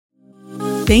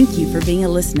Thank you for being a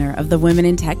listener of the Women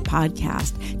in Tech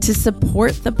podcast. To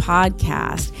support the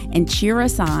podcast and cheer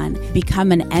us on,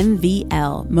 become an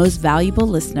MVL, Most Valuable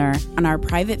Listener, on our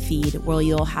private feed where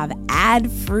you'll have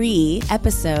ad-free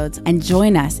episodes and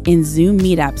join us in Zoom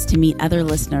meetups to meet other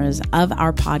listeners of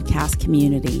our podcast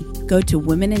community. Go to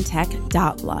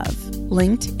womenintech.love,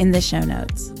 linked in the show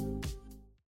notes.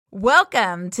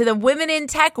 Welcome to the Women in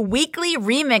Tech Weekly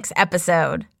Remix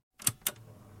episode.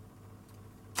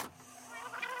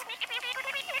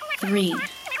 3,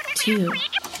 2,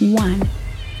 1.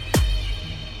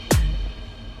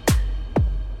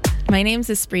 My name's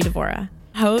Espree Devora,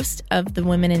 host of the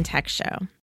Women in Tech Show.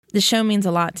 The show means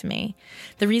a lot to me.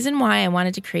 The reason why I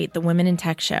wanted to create the Women in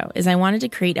Tech Show is I wanted to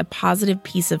create a positive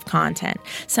piece of content,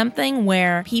 something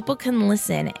where people can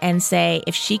listen and say,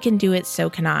 if she can do it, so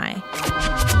can I.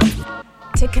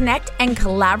 To connect and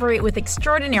collaborate with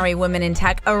extraordinary women in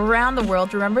tech around the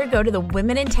world, remember to go to the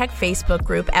Women in Tech Facebook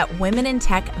group at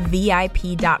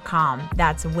womenintechvip.com.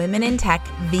 That's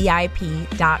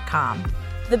womenintechvip.com.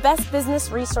 The best business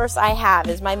resource I have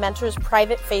is my mentor's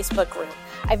private Facebook group.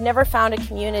 I've never found a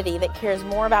community that cares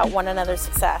more about one another's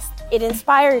success. It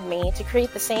inspired me to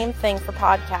create the same thing for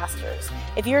podcasters.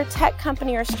 If you're a tech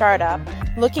company or startup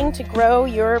looking to grow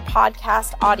your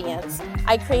podcast audience,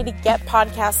 I created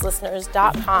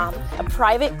getpodcastlisteners.com, a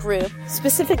private group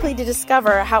specifically to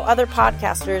discover how other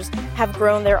podcasters have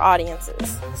grown their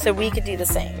audiences, so we could do the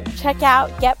same. Check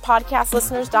out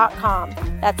getpodcastlisteners.com.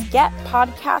 That's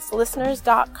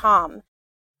getpodcastlisteners.com.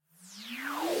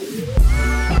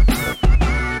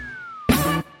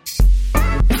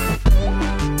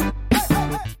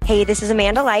 Hey, this is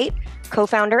Amanda Light,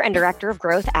 co-founder and director of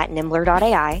growth at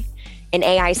Nimbler.ai, an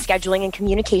AI scheduling and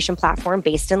communication platform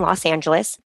based in Los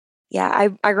Angeles. Yeah,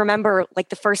 I remember like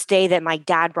the first day that my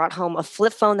dad brought home a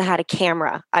flip phone that had a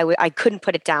camera. I couldn't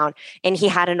put it down. And he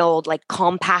had an old like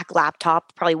compact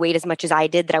laptop, probably weighed as much as I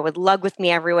did, that I would lug with me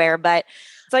everywhere.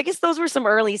 So I guess those were some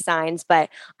early signs, but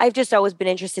I've just always been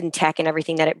interested in tech and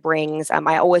everything that it brings.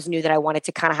 I always knew that I wanted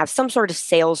to kind of have some sort of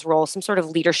sales role, some sort of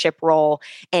leadership role.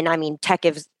 And I mean, tech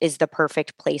is the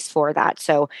perfect place for that.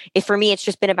 So for me, it's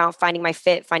just been about finding my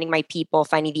fit, finding my people,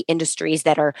 finding the industries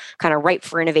that are kind of ripe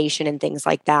for innovation and things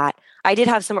like that. I did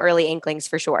have some early inklings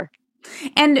for sure.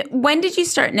 And when did you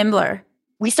start Nimbler?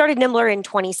 We started Nimbler in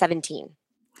 2017.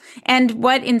 And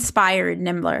what inspired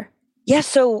Nimbler? Yeah,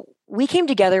 so we came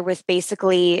together with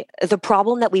basically the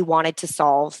problem that we wanted to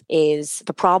solve is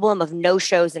the problem of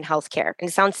no-shows in healthcare. And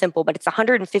it sounds simple, but it's a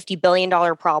 $150 billion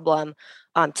problem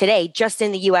today, just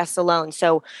in the US alone.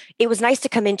 So it was nice to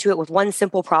come into it with one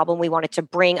simple problem. We wanted to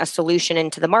bring a solution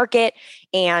into the market.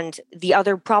 And the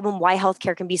other problem why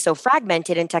healthcare can be so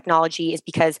fragmented in technology is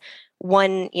because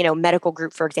one, medical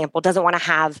group, for example, doesn't want to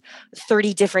have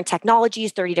 30 different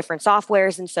technologies, 30 different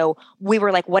softwares. And so we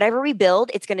were like, whatever we build,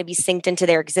 it's going to be synced into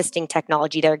their existing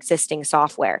technology, their existing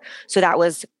software. So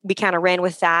we kind of ran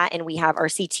with that. And we have our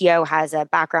CTO has a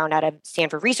background at a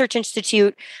Stanford Research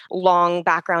Institute, long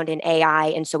background in AI.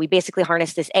 And so we basically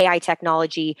harness this AI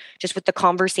technology just with the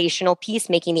conversational piece,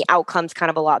 making the outcomes kind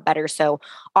of a lot better. So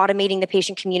automating the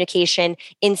patient communication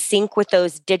in sync with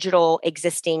those digital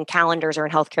existing calendars, or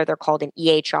in healthcare, they're called an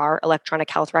EHR, electronic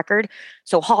health record.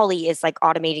 So Holly is like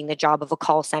automating the job of a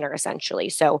call center essentially.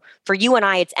 So for you and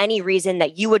I, it's any reason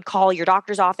that you would call your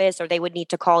doctor's office or they would need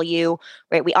to call you,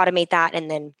 right? We automate that and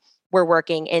then we're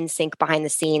working in sync behind the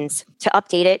scenes to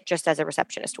update it just as a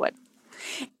receptionist would.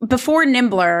 Before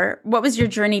Nimbler, what was your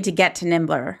journey to get to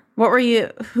Nimbler?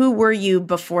 Who were you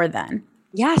before then?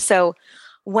 Yeah, so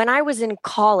when I was in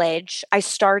college, I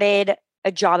started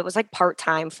a job that was like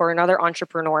part-time for another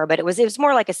entrepreneur, but it was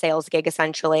more like a sales gig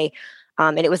essentially.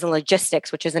 And it was in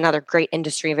logistics, which is another great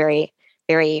industry, very,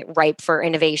 very ripe for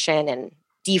innovation and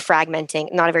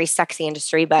defragmenting, not a very sexy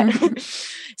industry, but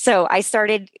so I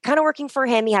started kind of working for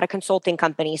him. He had a consulting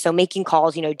company. So making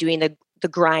calls, doing the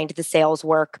grind, the sales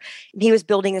work. He was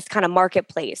building this kind of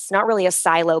marketplace, not really a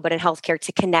silo, but in healthcare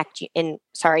to connect in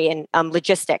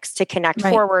logistics to connect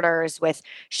forwarders with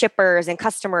shippers and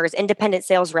customers, independent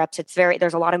sales reps.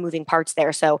 There's a lot of moving parts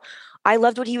there. So I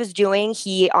loved what he was doing.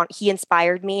 He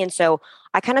inspired me. And so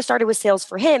I kind of started with sales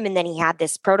for him. And then he had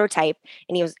this prototype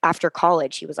and after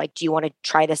college, he was like, do you want to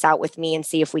try this out with me and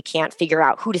see if we can't figure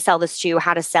out who to sell this to,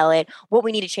 how to sell it, what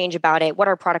we need to change about it, what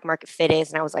our product market fit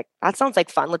is. And I was like, that sounds like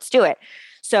fun. Let's do it.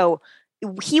 So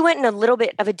he went in a little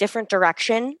bit of a different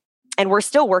direction. And we're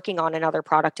still working on another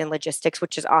product in logistics,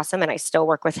 which is awesome. And I still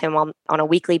work with him on a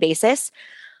weekly basis.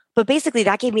 But basically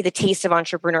that gave me the taste of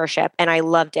entrepreneurship and I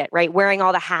loved it, right? Wearing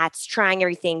all the hats, trying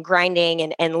everything, grinding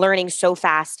and learning so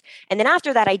fast. And then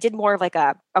after that, I did more of like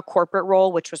a corporate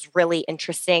role, which was really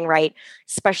interesting, right?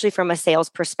 Especially from a sales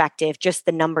perspective, just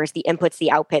the numbers, the inputs, the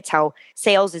outputs, how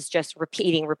sales is just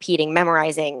repeating,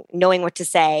 memorizing, knowing what to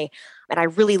say. And I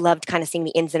really loved kind of seeing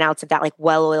the ins and outs of that like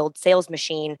well-oiled sales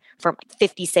machine from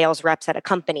 50 sales reps at a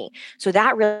company. So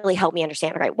that really helped me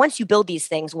understand, right? Once you build these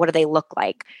things, what do they look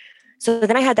like? So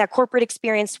then I had that corporate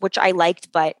experience, which I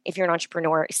liked, but if you're an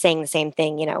entrepreneur saying the same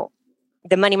thing, you know,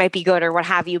 the money might be good or what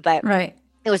have you, but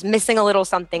it was missing a little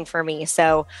something for me.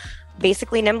 So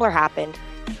basically Nimbler happened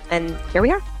and here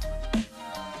we are.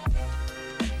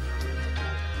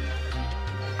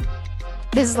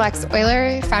 This is Lex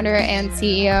Euler, founder and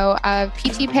CEO of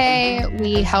PTPay.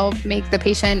 We help make the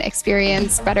patient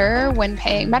experience better when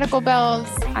paying medical bills.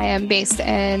 I am based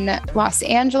in Los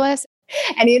Angeles.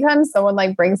 Anytime someone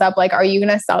like brings up like, are you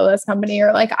going to sell this company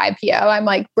or like IPO? I'm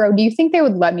like, bro, do you think they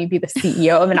would let me be the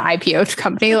CEO of an IPO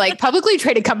company? Like publicly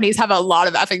traded companies have a lot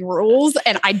of effing rules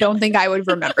and I don't think I would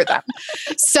remember them.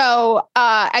 So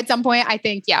at some point I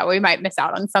think, yeah, we might miss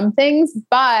out on some things,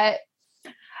 but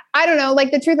I don't know.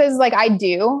 Like the truth is like I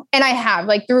do. And I have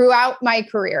like throughout my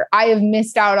career, I have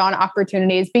missed out on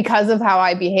opportunities because of how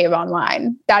I behave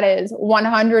online. That is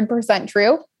 100%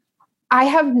 true. I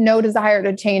have no desire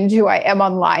to change who I am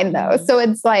online though. So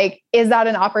it's like, is that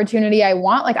an opportunity I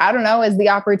want? Like, I don't know. Is the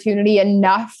opportunity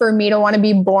enough for me to want to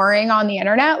be boring on the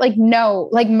internet? Like, no,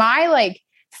 like my like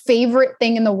favorite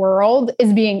thing in the world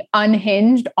is being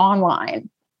unhinged online.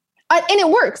 And it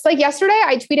works. Like yesterday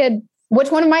I tweeted, which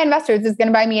one of my investors is going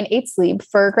to buy me an 8 sleep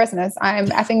for Christmas? I'm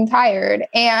effing tired.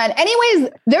 And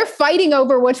anyways, they're fighting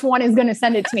over which one is going to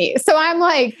send it to me. So I'm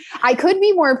like, I could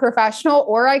be more professional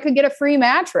or I could get a free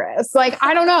mattress. Like,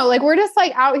 I don't know. Like, we're just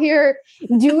like out here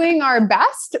doing our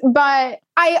best. But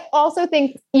I also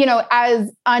think, you know, as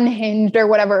unhinged or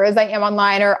whatever as I am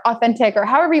online or authentic or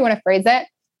however you want to phrase it,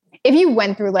 if you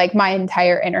went through like my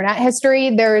entire internet history,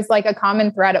 there's like a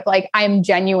common thread of like, I'm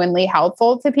genuinely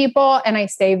helpful to people and I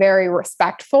stay very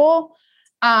respectful.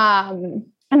 And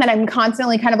then I'm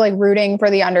constantly kind of like rooting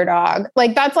for the underdog.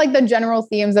 Like that's like the general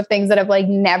themes of things that have like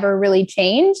never really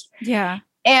changed. Yeah.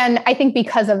 And I think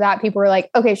because of that, people were like,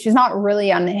 okay, she's not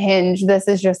really unhinged. This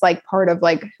is just like part of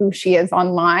like who she is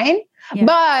online. Yeah.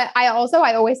 But I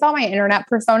always thought my internet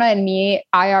persona and me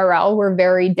IRL were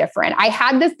very different. I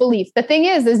had this belief. The thing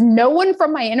is no one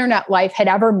from my internet life had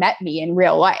ever met me in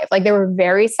real life. Like they were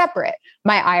very separate.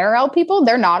 My IRL people,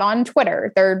 they're not on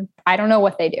Twitter. I don't know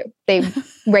what they do. They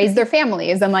raise their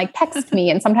families and like text me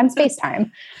and sometimes FaceTime.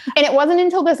 And it wasn't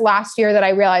until this last year that I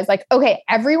realized like, okay,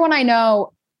 everyone I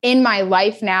know in my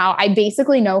life now, I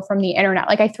basically know from the internet.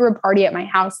 Like I threw a party at my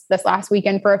house this last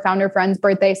weekend for a founder friend's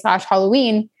birthday /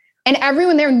 Halloween. And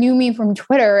everyone there knew me from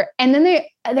Twitter. And then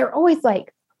they're always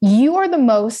like, you are the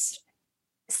most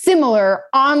similar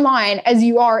online as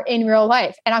you are in real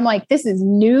life. And I'm like, this is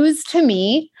news to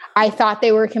me. I thought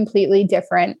they were completely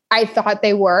different. I thought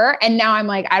they were. And now I'm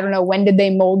like, I don't know, when did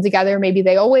they mold together? Maybe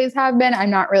they always have been.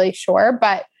 I'm not really sure.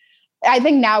 But I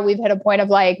think now we've hit a point of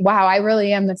like, wow, I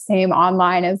really am the same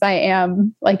online as I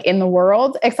am like in the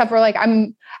world, except for like,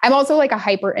 I'm also like a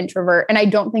hyper introvert. And I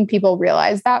don't think people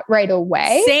realize that right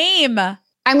away. Same.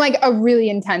 I'm like a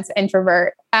really intense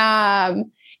introvert. And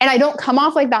I don't come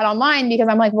off like that online because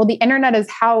I'm like, well, the internet is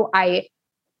how I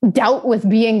dealt with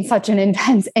being such an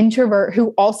intense introvert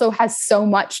who also has so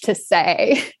much to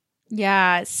say.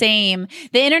 Yeah, same.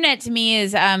 The internet to me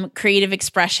is creative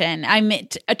expression. I'm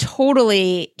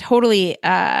totally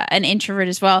an introvert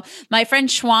as well. My friend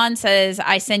Schwan says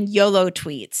I send YOLO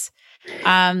tweets.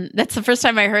 That's the first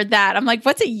time I heard that. I'm like,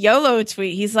 what's a YOLO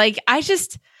tweet? He's like, I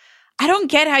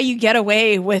don't get how you get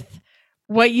away with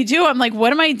what you do. I'm like,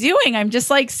 what am I doing? I'm just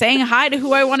like saying hi to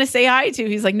who I want to say hi to.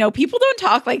 He's like, no, people don't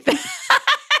talk like that.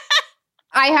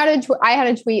 I had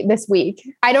a tweet this week.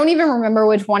 I don't even remember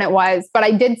which one it was, but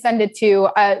I did send it to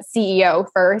a CEO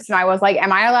first. And I was like,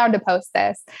 am I allowed to post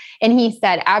this? And he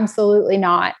said, absolutely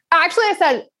not. Actually, I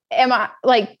said,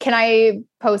 can I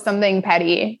post something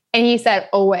petty? And he said,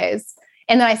 always.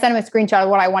 And then I sent him a screenshot of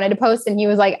what I wanted to post. And he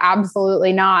was like,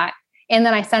 absolutely not. And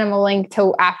then I sent him a link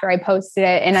to after I posted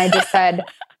it. And I just said,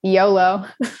 YOLO.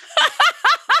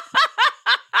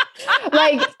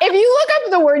 Like, if you look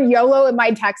up the word YOLO in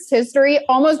my text history,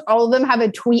 almost all of them have a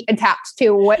tweet attached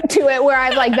to it where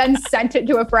I've like then sent it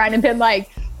to a friend and been like,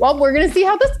 well, we're going to see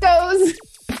how this goes.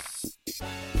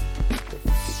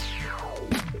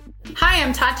 Hi,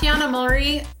 I'm Tatiana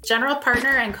Mulry, general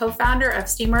partner and co-founder of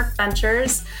Steamwork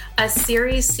Ventures, a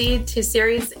Series C to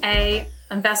Series A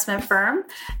investment firm,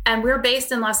 and we're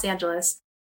based in Los Angeles.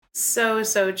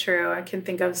 So true. I can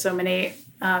think of so many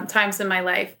times in my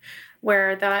life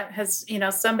where that has,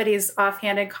 somebody's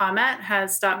offhanded comment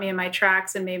has stopped me in my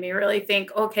tracks and made me really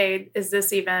think, okay, is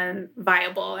this even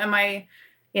viable? Am I,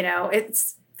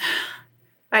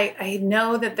 I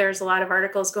know that there's a lot of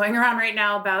articles going around right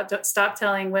now about stop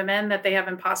telling women that they have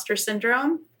imposter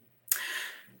syndrome.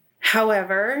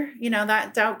 However,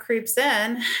 that doubt creeps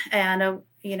in, and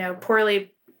a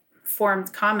poorly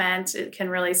formed comment, it can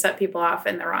really set people off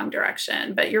in the wrong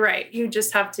direction. But you're right. You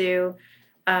just have to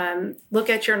look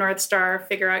at your North Star,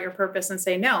 figure out your purpose, and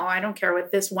say, no, I don't care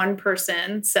what this one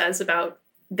person says about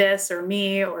this or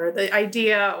me or the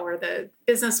idea or the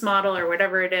business model or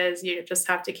whatever it is. You just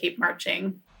have to keep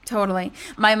marching. Totally.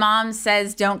 My mom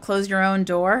says, don't close your own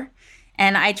door.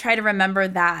 And I try to remember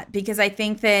that, because I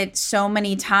think that so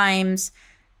many times,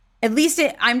 at least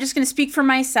I'm just going to speak for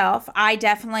myself. I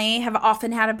definitely have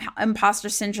often had imposter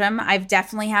syndrome. I've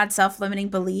definitely had self-limiting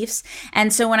beliefs.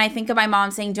 And so when I think of my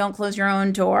mom saying, don't close your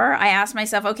own door, I ask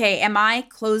myself, okay, am I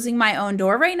closing my own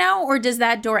door right now? Or does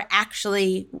that door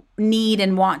actually need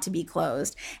and want to be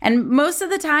closed? And most of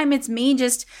the time it's me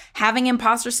just having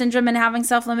imposter syndrome and having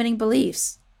self-limiting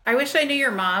beliefs. I wish I knew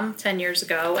your mom 10 years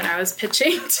ago when I was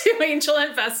pitching to angel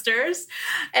investors.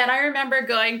 And I remember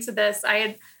going to this,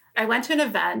 I went to an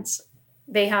event.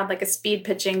 They had like a speed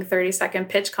pitching 30-second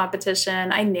pitch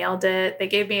competition. I nailed it. They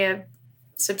gave me a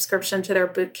subscription to their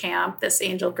boot camp, this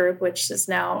angel group, which is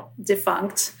now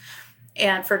defunct,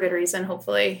 and for good reason.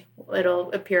 Hopefully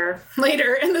it'll appear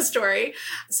later in the story.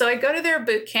 So I go to their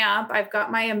boot camp. I've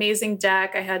got my amazing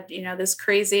deck. I had, this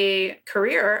crazy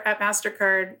career at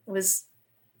MasterCard, was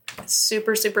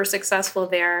super, super successful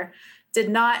there. Did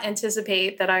not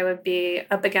anticipate that I would be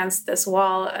up against this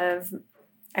wall of,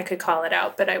 I could call it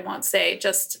out, but I won't say,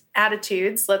 just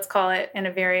attitudes. Let's call it in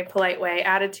a very polite way,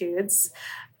 attitudes.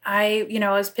 I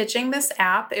was pitching this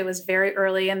app. It was very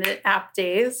early in the app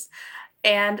days.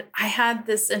 And I had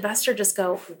this investor just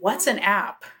go, what's an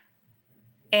app?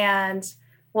 And,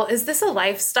 well, is this a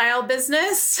lifestyle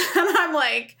business? And I'm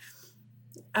like,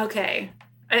 okay.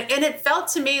 And it felt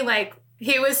to me like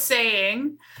he was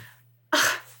saying,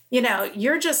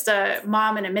 you're just a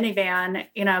mom in a minivan,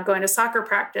 going to soccer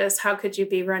practice. How could you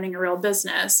be running a real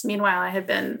business? Meanwhile, I had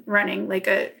been running like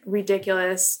a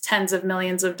ridiculous tens of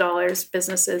millions of dollars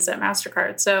businesses at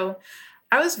MasterCard. So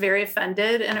I was very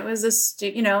offended, and it was a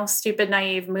stupid,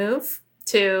 naive move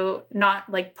to not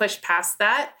like push past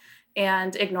that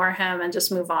and ignore him and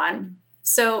just move on.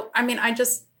 So,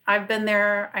 I've been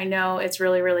there. I know it's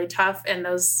really, really tough, and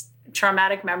those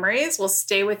traumatic memories will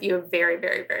stay with you a very,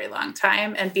 very, very long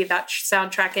time and be that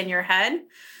soundtrack in your head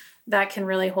that can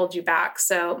really hold you back.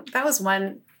 So that was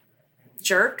one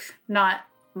jerk, not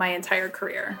my entire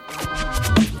career.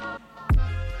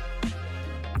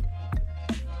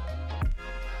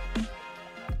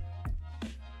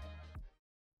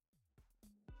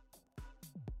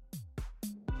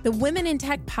 The Women in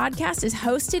Tech podcast is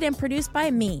hosted and produced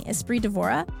by me, Esprit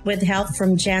Devora, with help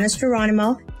from Janice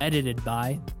Geronimo. Edited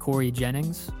by Corey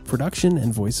Jennings. Production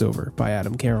and voiceover by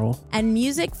Adam Carroll. And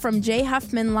music from Jay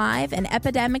Huffman Live and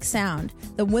Epidemic Sound.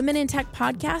 The Women in Tech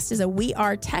podcast is a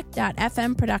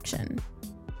wearetech.fm production.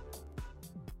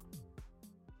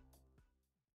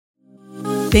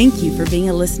 Thank you for being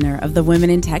a listener of the Women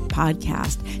in Tech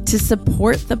podcast. To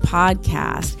support the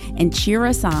podcast and cheer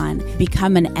us on,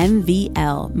 become an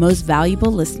MVL, Most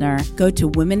Valuable Listener, go to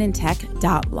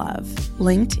womenintech.love,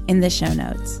 linked in the show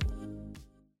notes.